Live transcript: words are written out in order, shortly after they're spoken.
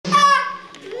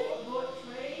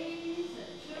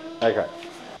Okay.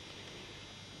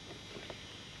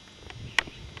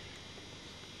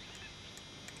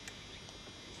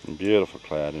 Some beautiful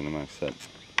cloud in amongst that.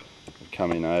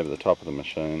 Coming over the top of the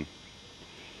machine,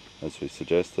 as we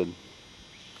suggested.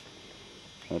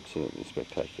 Absolutely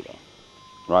spectacular.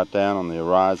 Right down on the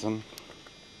horizon,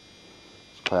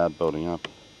 there's cloud building up.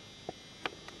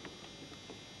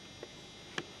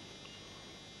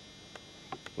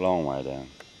 Long way down.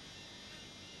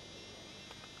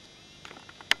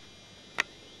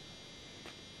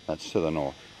 That's to the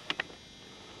north.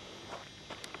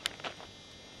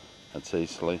 That's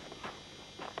easterly.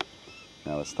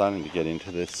 Now we're starting to get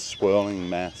into this swirling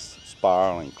mass,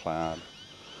 spiralling cloud,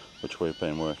 which we've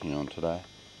been working on today.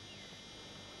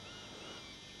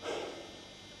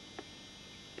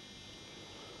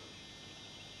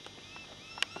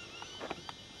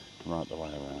 Right the way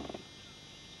around.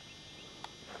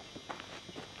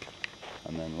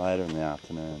 And then later in the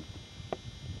afternoon,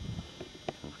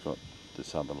 we've got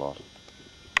this other lot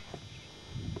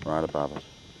right above it.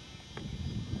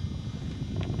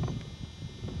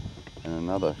 And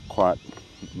another quite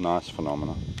nice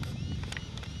phenomena.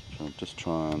 So I'll just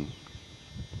try and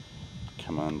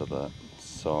come under that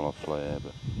solar flare,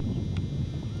 but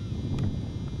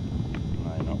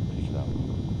may not pick it up.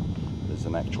 There's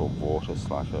an actual vortex,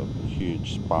 like a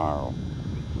huge spiral,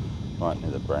 right near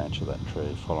the branch of that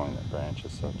tree, following that branch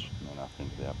as such, and then up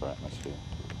into the upper atmosphere.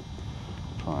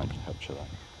 Try and capture that.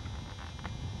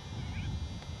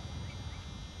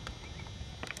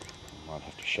 Might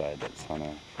have to shade that sun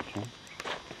out if we can.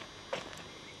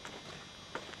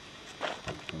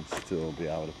 And still be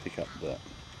able to pick up that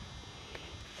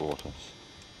vortex.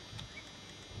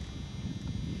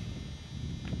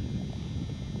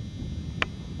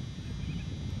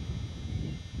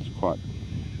 It's quite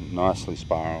nicely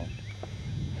spiraled.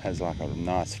 Has like a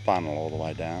nice funnel all the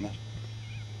way down it.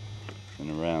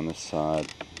 And around this side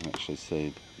you can actually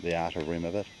see the outer rim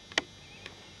of it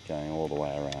going all the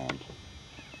way around.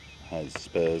 Has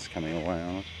spurs coming away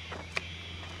on it.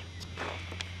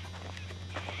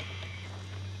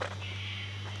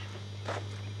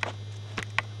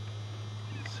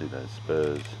 You can see those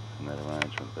spurs and that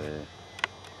arrangement there.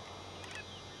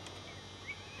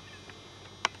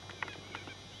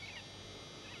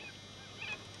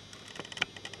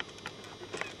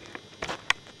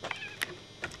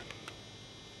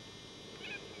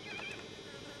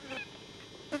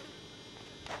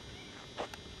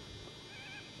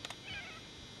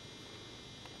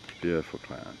 Beautiful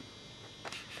cloud.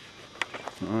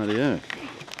 Rightio.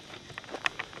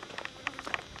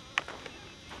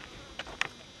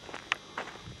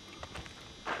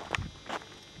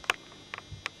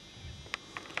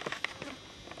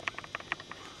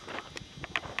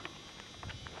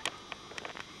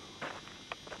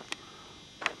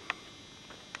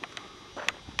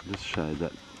 Just shade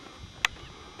that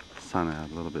sun out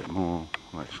a little bit more.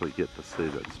 We'll actually get to see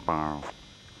that spiral.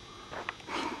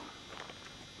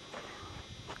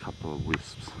 A couple of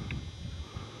wisps.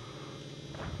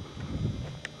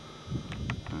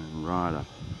 And right up.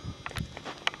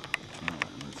 Alright,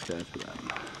 let's go for that.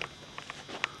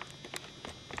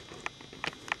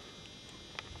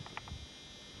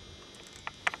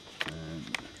 And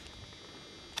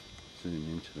zoom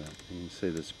into that. You can see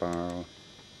the spiral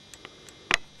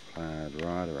cloud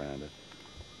right around it.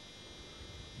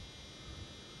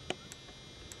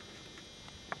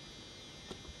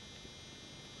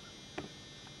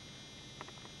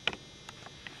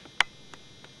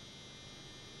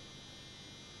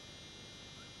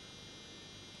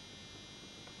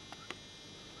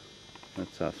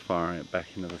 That's us firing it back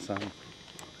into the sun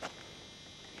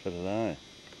for today.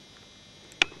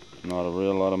 Not a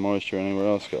real lot of moisture anywhere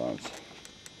else, guys.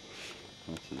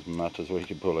 That's as much as we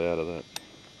can pull out of that.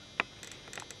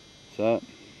 So,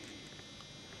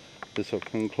 this will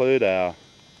conclude our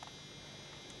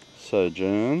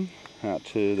sojourn out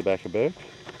to the back of Bourke.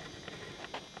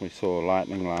 We saw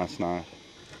lightning last night,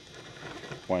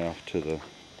 way off to the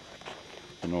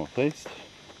northeast.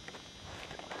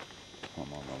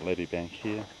 I'm on the levee bank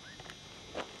here.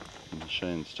 The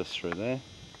machine's just through there.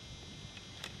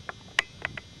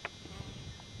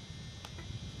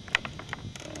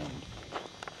 And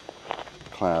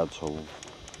clouds are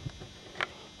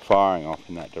firing off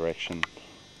in that direction.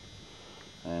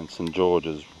 And St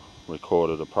George's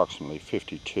recorded approximately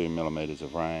 52 millimetres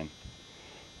of rain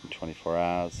in 24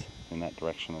 hours in that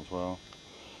direction as well.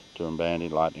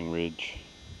 Durumbandy, Lightning Ridge,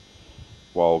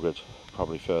 Walgett,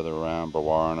 probably further around,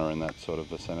 Bawarrina in that sort of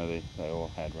vicinity, they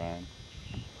all had rain.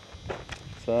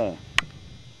 So,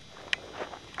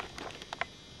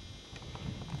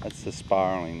 that's the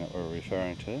spiralling that we're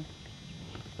referring to.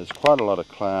 There's quite a lot of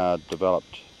cloud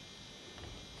developed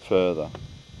further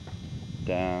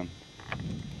down,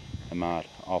 it might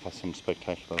offer some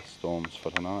spectacular storms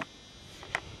for tonight.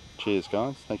 Cheers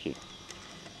guys, thank you.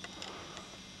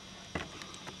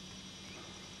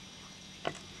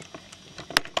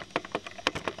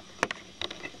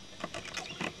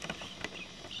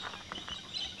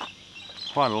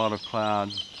 Quite a lot of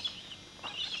cloud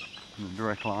in a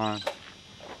direct line,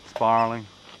 spiralling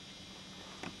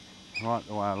right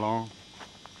the way along.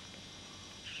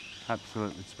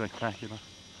 Absolutely spectacular.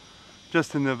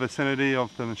 Just in the vicinity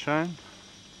of the machine.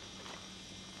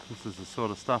 This is the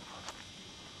sort of stuff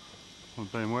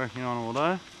we've been working on all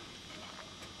day,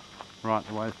 right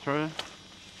the way through.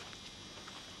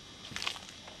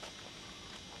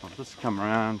 I'll just come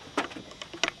around.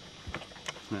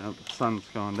 Now the sun's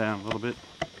gone down a little bit.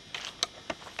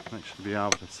 I'll actually be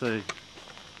able to see.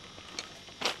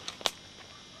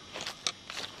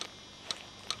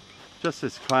 Just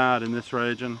this cloud in this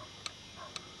region,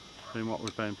 been what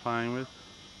we've been playing with.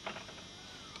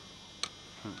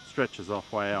 And it stretches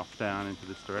off way off down into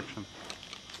this direction.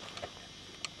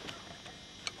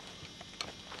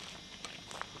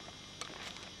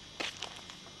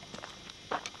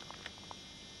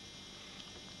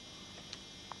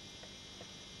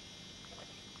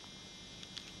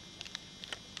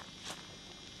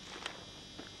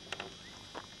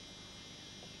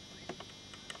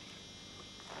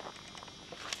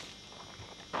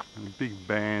 And a big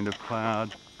band of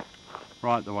cloud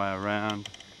right the way around.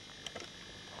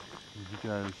 It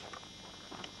goes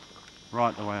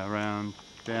right the way around,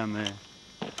 down there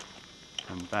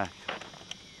and back,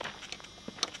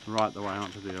 right the way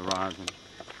onto the horizon.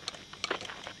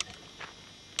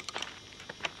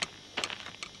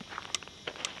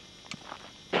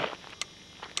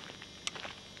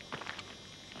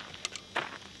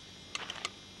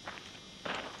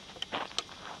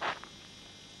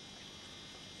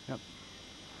 Yep.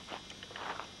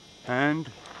 And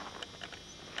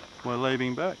we're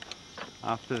leaving Bourke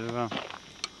after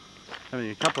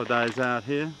having a couple of days out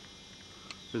here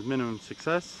with minimum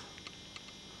success.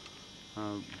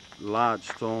 Large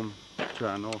storm to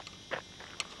our north,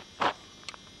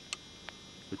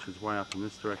 which is way up in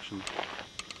this direction,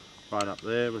 right up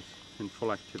there, was in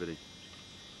full activity.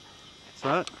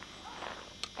 So,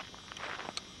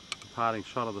 parting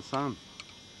shot of the sun.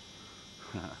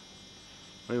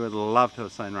 We would love to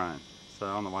have seen rain, so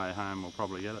on the way home we'll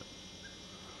probably get it.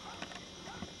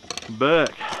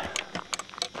 Bourke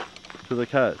to the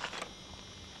coast.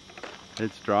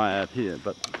 It's dry out here,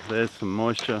 but there's some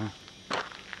moisture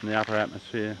in the upper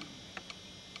atmosphere,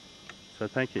 so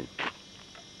thank you.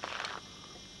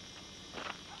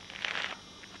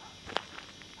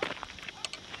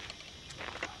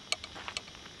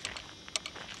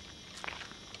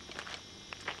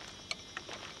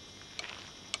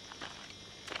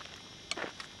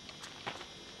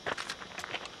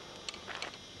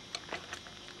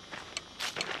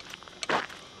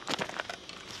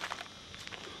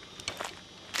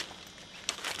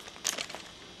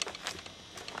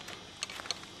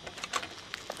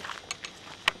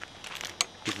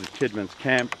 This is Kidman's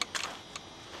camp,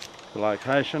 the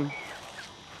location,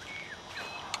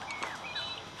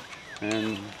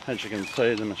 and as you can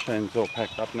see the machine's all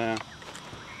packed up now.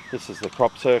 This is the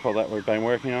crop circle that we've been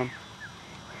working on.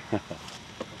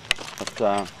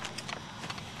 So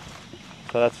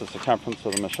that's the circumference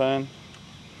of the machine.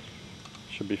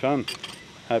 Should be fun.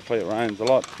 Hopefully it rains a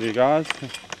lot for you guys,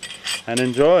 and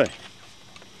enjoy.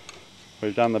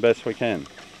 We've done the best we can.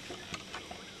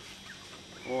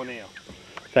 More now.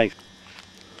 Thanks.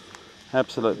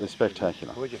 Absolutely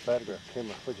spectacular. Where's your photograph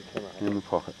camera? Where's your camera? In the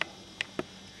pocket.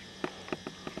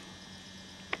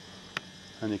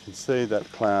 And you can see that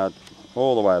cloud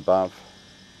all the way above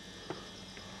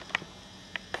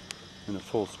in a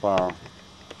full spiral.